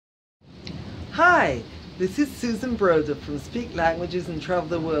Hi, this is Susan Broder from Speak Languages and Travel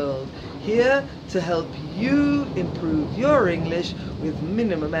the World, here to help you improve your English with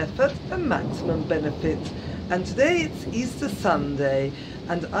minimum effort and maximum benefit. And today it's Easter Sunday,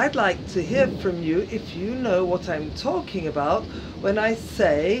 and I'd like to hear from you if you know what I'm talking about when I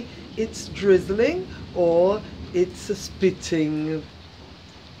say it's drizzling or it's spitting.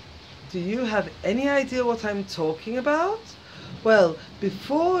 Do you have any idea what I'm talking about? Well,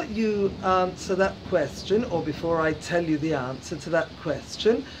 before you answer that question, or before I tell you the answer to that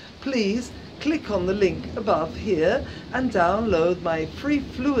question, please click on the link above here and download my free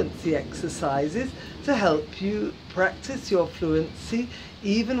fluency exercises to help you practice your fluency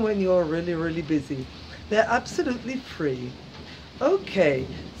even when you're really busy. They're absolutely free. Okay,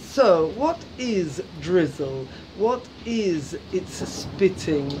 so what is drizzle? What is it's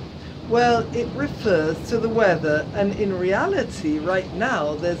spitting? Well, it refers to the weather, and in reality right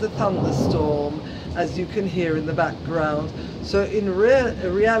now there's a thunderstorm, as you can hear in the background. So in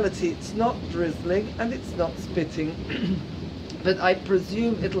reality it's not drizzling and it's not spitting, but I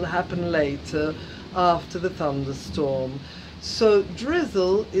presume it'll happen later after the thunderstorm. So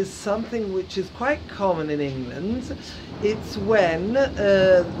drizzle is something which is quite common in England. It's when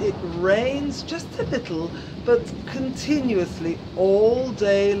it rains just a little, but continuously all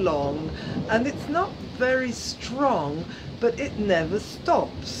day long, and it's not very strong, but it never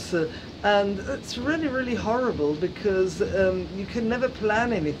stops. And it's really horrible because you can never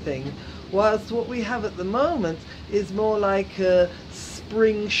plan anything, whilst what we have at the moment is more like a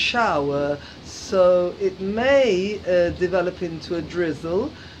spring shower. So it may develop into a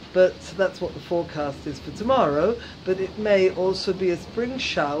drizzle, but that's what the forecast is for tomorrow. But it may also be a spring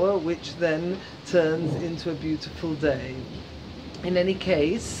shower, which then turns into a beautiful day. In any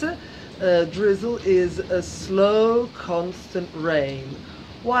case, drizzle is a slow, constant rain,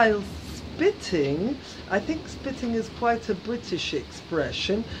 while spitting, I think spitting is quite a British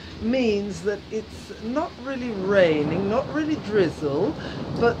expression, means that it's not really raining, not really drizzle,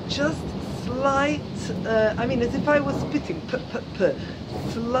 but just slight, I mean, as if I was spitting,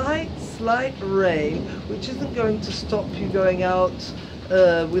 slight rain, which isn't going to stop you going out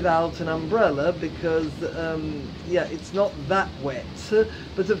without an umbrella, because yeah, it's not that wet,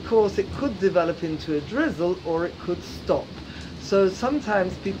 but of course it could develop into a drizzle or it could stop. So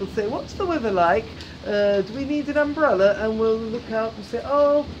sometimes people say, what's the weather like? Do we need an umbrella? And we'll look out and say,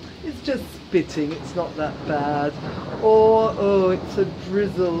 oh, it's just spitting, it's not that bad. Or, oh, it's a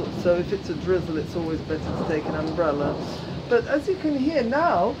drizzle. So if it's a drizzle, it's always better to take an umbrella. But as you can hear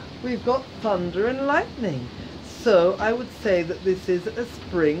now, we've got thunder and lightning. So I would say that this is a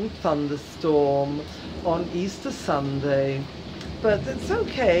spring thunderstorm on Easter Sunday. But it's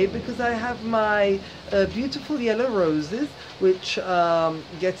okay, because I have my beautiful yellow roses, which are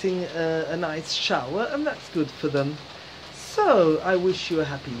getting a nice shower, and that's good for them. So I wish you a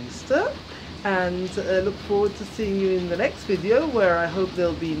happy Easter, and look forward to seeing you in the next video, where I hope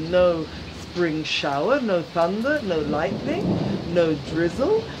there'll be no spring shower, no thunder, no lightning, no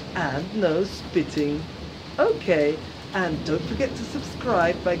drizzle, and no spitting. Okay, and don't forget to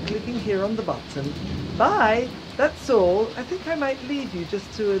subscribe by clicking here on the button. Bye! That's all. I think I might leave you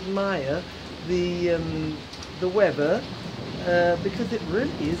just to admire the weather, because it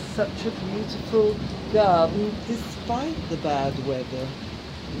really is such a beautiful garden despite the bad weather.